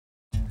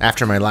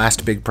After my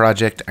last big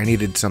project, I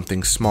needed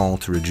something small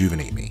to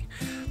rejuvenate me.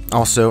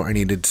 Also, I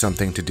needed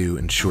something to do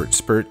in short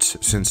spurts,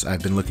 since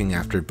I've been looking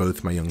after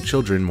both my young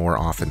children more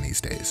often these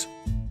days.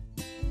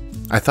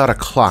 I thought a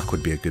clock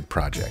would be a good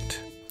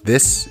project.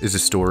 This is a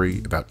story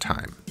about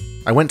time.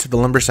 I went to the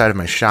lumber side of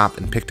my shop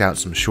and picked out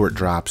some short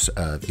drops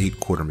of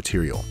 8/4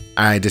 material.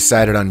 I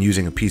decided on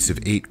using a piece of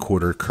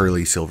 8/4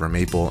 curly silver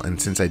maple,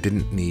 and since I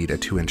didn't need a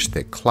 2-inch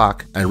thick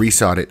clock, I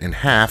resawed it in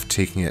half,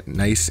 taking it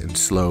nice and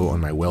slow on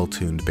my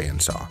well-tuned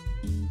bandsaw.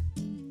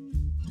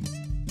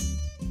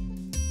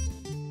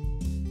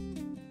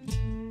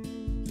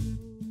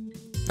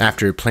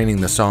 After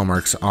planing the saw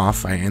marks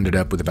off, I ended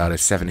up with about a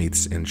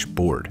 7/8 inch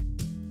board.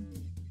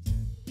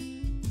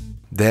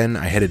 Then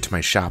I headed to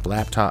my shop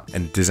laptop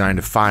and designed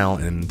a file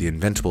in the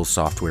Inventables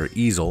software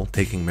easel,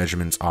 taking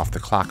measurements off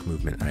the clock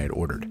movement I had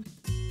ordered.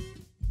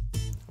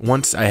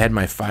 Once I had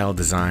my file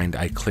designed,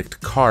 I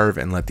clicked carve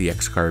and let the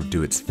X-Carve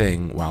do its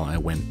thing while I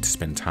went to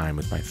spend time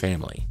with my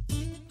family.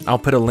 I'll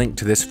put a link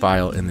to this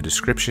file in the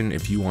description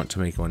if you want to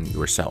make one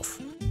yourself.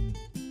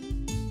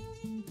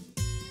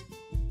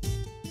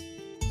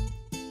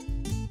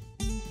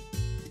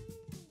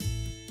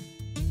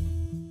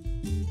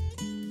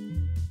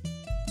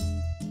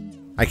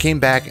 I came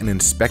back and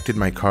inspected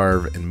my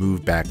carve and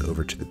moved back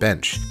over to the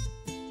bench.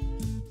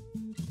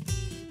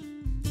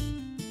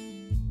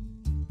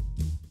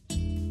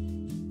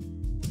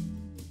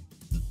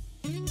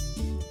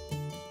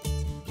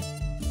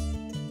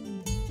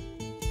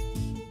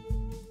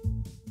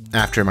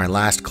 After my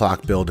last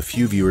clock build, a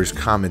few viewers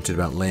commented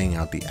about laying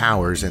out the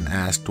hours and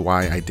asked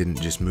why I didn't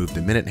just move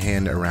the minute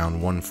hand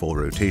around one full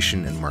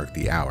rotation and mark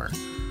the hour.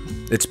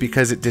 It's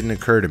because it didn't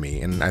occur to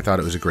me, and I thought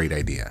it was a great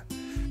idea.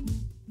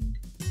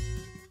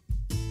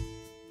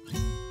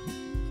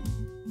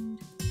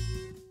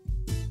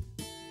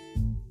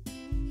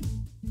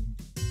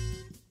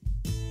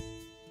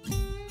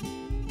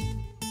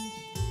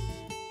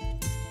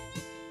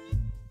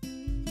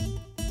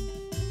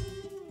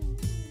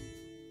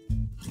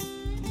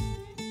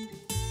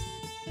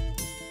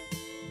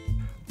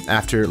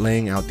 After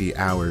laying out the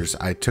hours,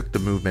 I took the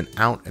movement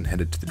out and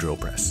headed to the drill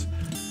press.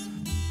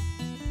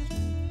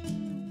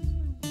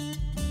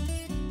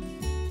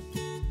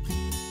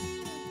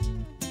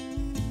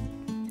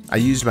 I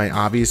used my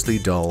obviously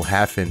dull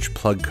 1/2-inch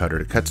plug cutter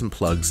to cut some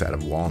plugs out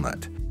of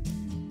walnut.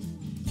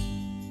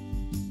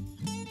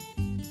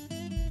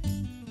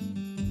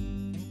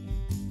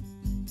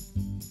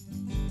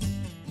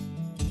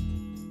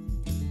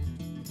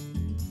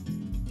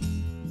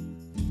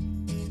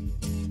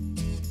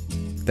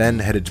 Then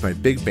headed to my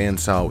big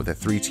bandsaw with a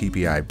 3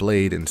 TPI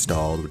blade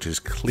installed, which is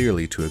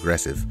clearly too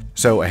aggressive,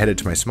 so I headed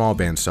to my small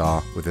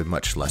bandsaw with a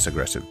much less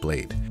aggressive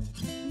blade.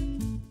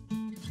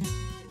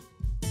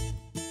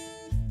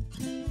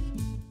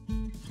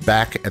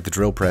 Back at the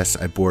drill press,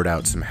 I bored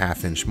out some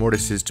 1/2-inch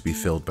mortises to be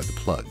filled by the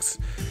plugs.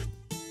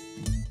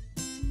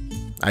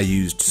 I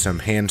used some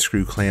hand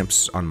screw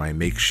clamps on my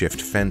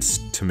makeshift fence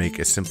to make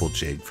a simple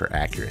jig for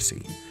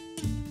accuracy.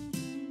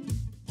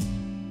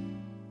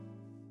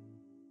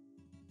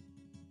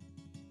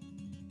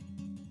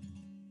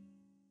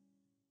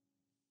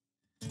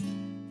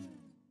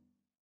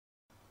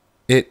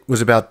 It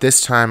was about this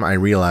time I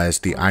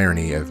realized the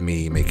irony of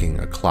me making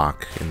a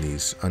clock in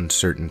these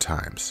uncertain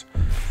times.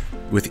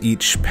 With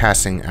each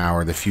passing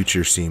hour, the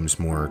future seems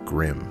more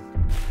grim.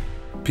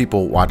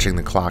 People watching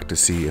the clock to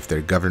see if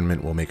their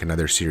government will make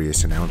another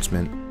serious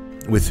announcement.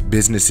 With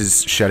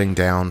businesses shutting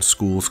down,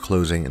 schools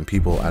closing, and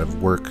people out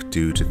of work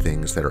due to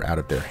things that are out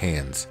of their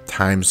hands.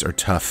 Times are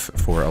tough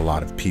for a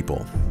lot of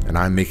people, and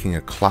I'm making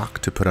a clock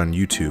to put on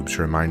YouTube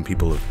to remind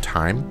people of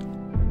time.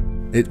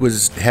 It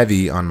was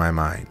heavy on my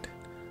mind.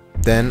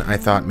 Then I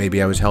thought maybe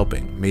I was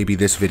helping. Maybe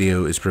this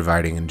video is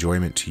providing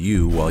enjoyment to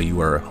you while you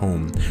are at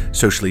home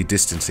socially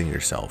distancing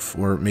yourself.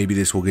 Or maybe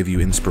this will give you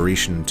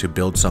inspiration to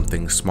build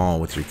something small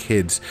with your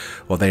kids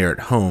while they are at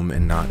home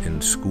and not in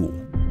school.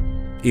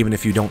 Even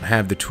if you don't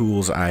have the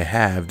tools I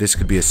have, this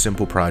could be a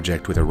simple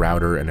project with a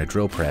router and a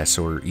drill press,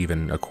 or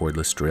even a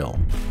cordless drill.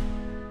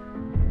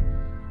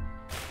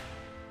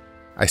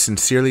 I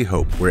sincerely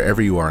hope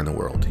wherever you are in the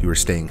world, you are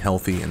staying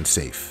healthy and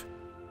safe.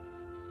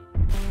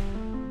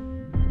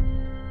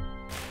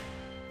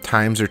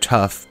 Times are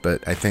tough,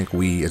 but I think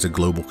we as a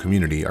global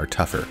community are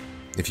tougher.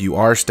 If you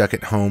are stuck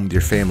at home with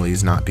your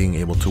families not being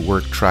able to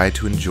work, try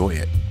to enjoy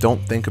it.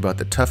 Don't think about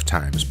the tough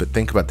times, but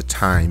think about the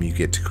time you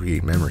get to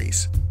create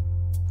memories.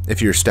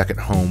 If you're stuck at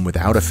home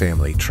without a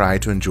family, try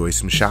to enjoy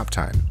some shop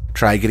time.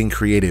 Try getting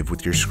creative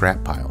with your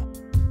scrap pile.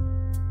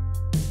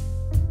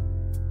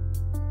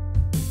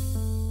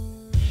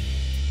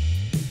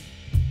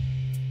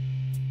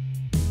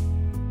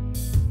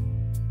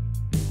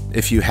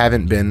 If you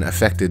haven't been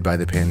affected by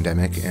the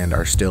pandemic and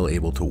are still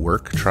able to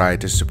work, try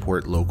to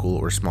support local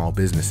or small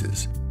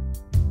businesses.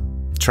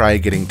 Try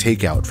getting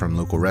takeout from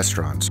local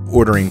restaurants,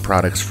 ordering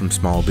products from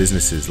small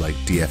businesses like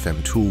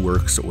DFM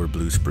Toolworks or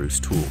Blue Spruce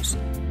Tools.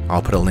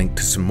 I'll put a link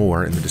to some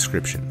more in the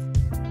description.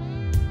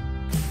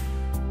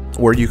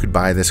 Or you could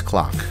buy this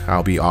clock.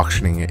 I'll be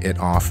auctioning it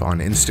off on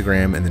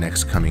Instagram in the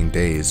next coming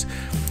days,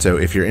 so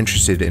if you're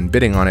interested in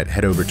bidding on it,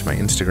 head over to my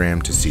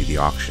Instagram to see the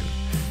auction.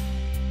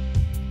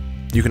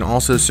 You can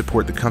also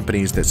support the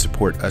companies that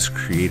support us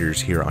creators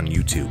here on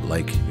YouTube,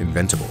 like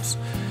Inventables.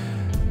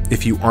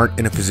 If you aren't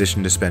in a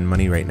position to spend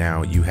money right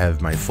now, you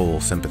have my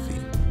full sympathy.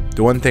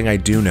 The one thing I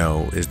do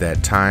know is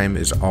that time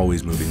is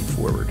always moving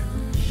forward,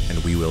 and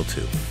we will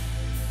too.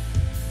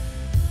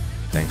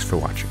 Thanks for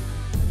watching.